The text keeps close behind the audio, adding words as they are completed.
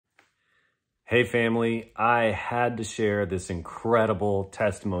Hey family, I had to share this incredible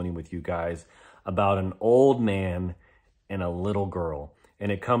testimony with you guys about an old man and a little girl.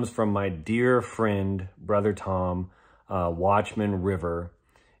 And it comes from my dear friend, Brother Tom, Watchman River.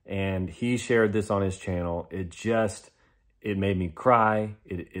 And he shared this on his channel. It made me cry.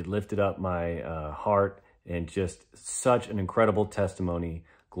 It lifted up my heart, and just such an incredible testimony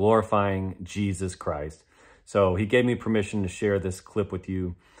glorifying Jesus Christ. So he gave me permission to share this clip with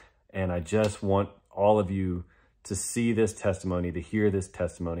you. And I just want all of you to see this testimony, to hear this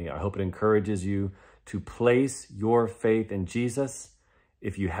testimony. I hope it encourages you to place your faith in Jesus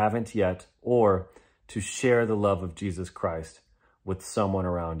if you haven't yet, or to share the love of Jesus Christ with someone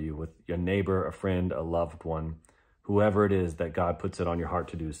around you, with your neighbor, a friend, a loved one, whoever it is that God puts it on your heart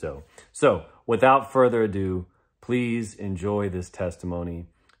to do so. So without further ado, please enjoy this testimony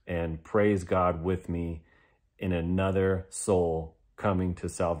and praise God with me in another soul coming to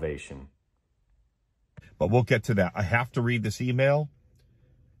salvation. But we'll get to that. I have to read this email.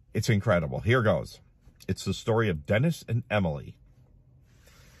 It's incredible. Here goes. It's the story of Dennis and Emily.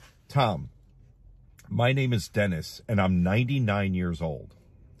 Tom, my name is Dennis, and I'm 99 years old.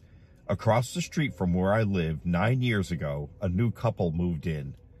 Across the street from where I live, 9 years ago, a new couple moved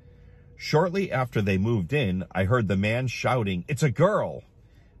in. Shortly after they moved in, I heard the man shouting, "It's a girl!"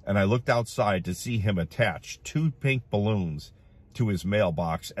 And I looked outside to see him attach 2 pink balloons to his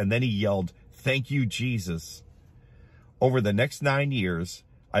mailbox, and then he yelled, "Thank you, Jesus." Over the next 9 years,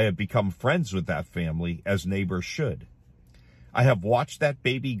 I have become friends with that family, as neighbors should. I have watched that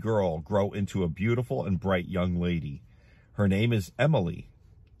baby girl grow into a beautiful and bright young lady. Her name is Emily,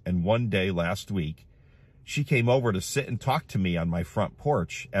 and one day last week, she came over to sit and talk to me on my front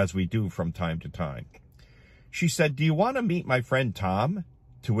porch, as we do from time to time. She said, "Do you want to meet my friend Tom?"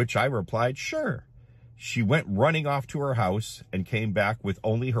 To which I replied, "Sure." She went running off to her house and came back with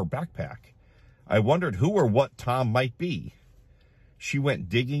only her backpack. I wondered who or what Tom might be. She went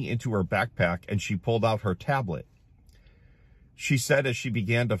digging into her backpack and she pulled out her tablet. She said as she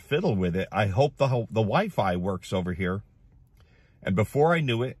began to fiddle with it, "I hope the Wi-Fi works over here." And before I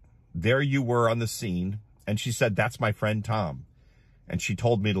knew it, there you were on the scene, and she said, "That's my friend Tom." And she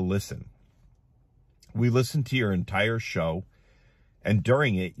told me to listen. We listened to your entire show, and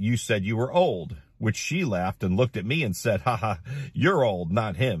during it, you said you were old, which she laughed and looked at me and said, "Haha, you're old,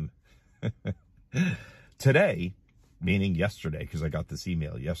 not him." Today, meaning yesterday, because I got this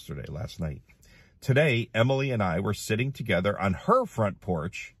email yesterday, last night. Today, Emily and I were sitting together on her front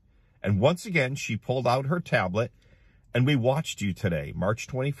porch, and once again, she pulled out her tablet, and we watched you today, March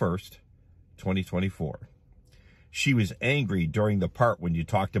 21st, 2024. She was angry during the part when you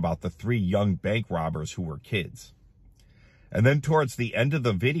talked about the 3 young bank robbers who were kids. And then towards the end of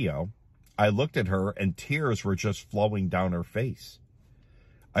the video, I looked at her and tears were just flowing down her face.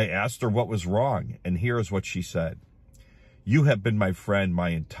 I asked her what was wrong, and here's what she said. "You have been my friend my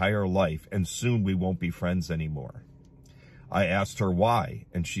entire life, and soon we won't be friends anymore." I asked her why,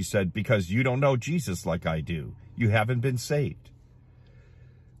 and she said, "Because you don't know Jesus like I do. You haven't been saved."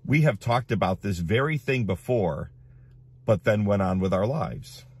 We have talked about this very thing before, but then went on with our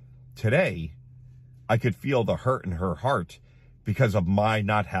lives. Today, I could feel the hurt in her heart because of my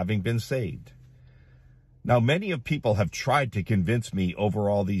not having been saved. Now, many of people have tried to convince me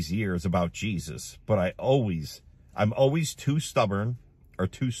over all these years about Jesus, but I'm always too stubborn or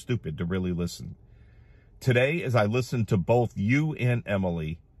too stupid to really listen. Today, as I listened to both you and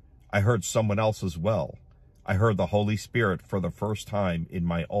Emily, I heard someone else as well. I heard the Holy Spirit for the first time in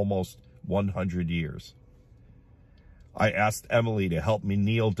my almost 100 years. I asked Emily to help me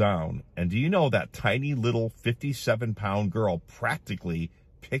kneel down, and do you know that tiny little 57-pound girl practically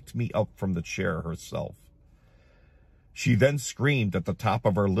picked me up from the chair herself. She then screamed at the top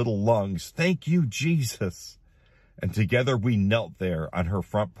of her little lungs, "Thank you, Jesus." And together we knelt there on her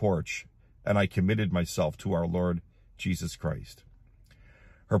front porch, and I committed myself to our Lord Jesus Christ.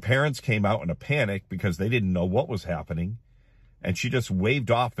 Her parents came out in a panic because they didn't know what was happening, and she just waved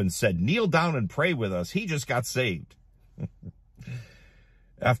off and said, "Kneel down and pray with us. He just got saved."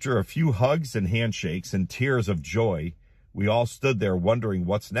 After a few hugs and handshakes and tears of joy, we all stood there wondering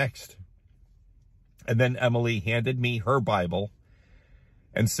what's next. And then Emily handed me her Bible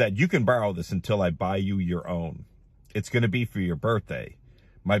and said, "You can borrow this until I buy you your own. It's going to be for your birthday."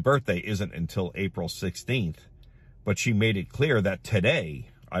 My birthday isn't until April 16th, but she made it clear that today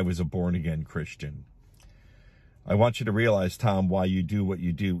I was a born-again Christian. I want you to realize, Tom, why you do what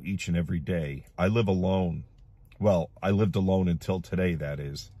you do each and every day. I live alone. Well, I lived alone until today, that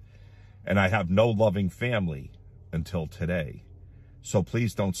is. And I have no loving family until today. So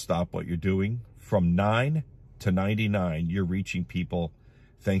please don't stop what you're doing. From 9 to 99, you're reaching people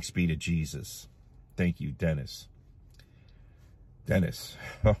Thanks be to Jesus. Thank you, Dennis. Dennis,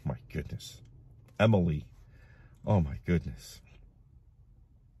 oh my goodness. Emily, oh my goodness.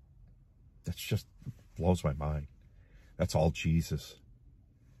 That's just blows my mind. That's all Jesus.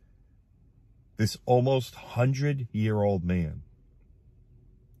 This almost 100-year-old man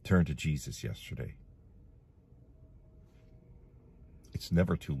turned to Jesus yesterday. It's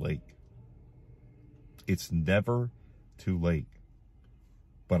never too late. It's never too late.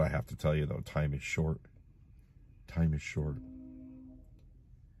 But I have to tell you, though, time is short. Time is short.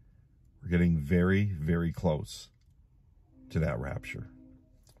 We're getting very, very close to that rapture.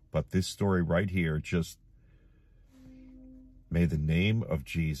 But this story right here, just may the name of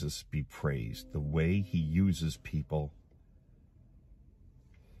Jesus be praised. The way he uses people.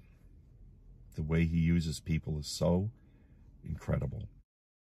 The way he uses people is so incredible.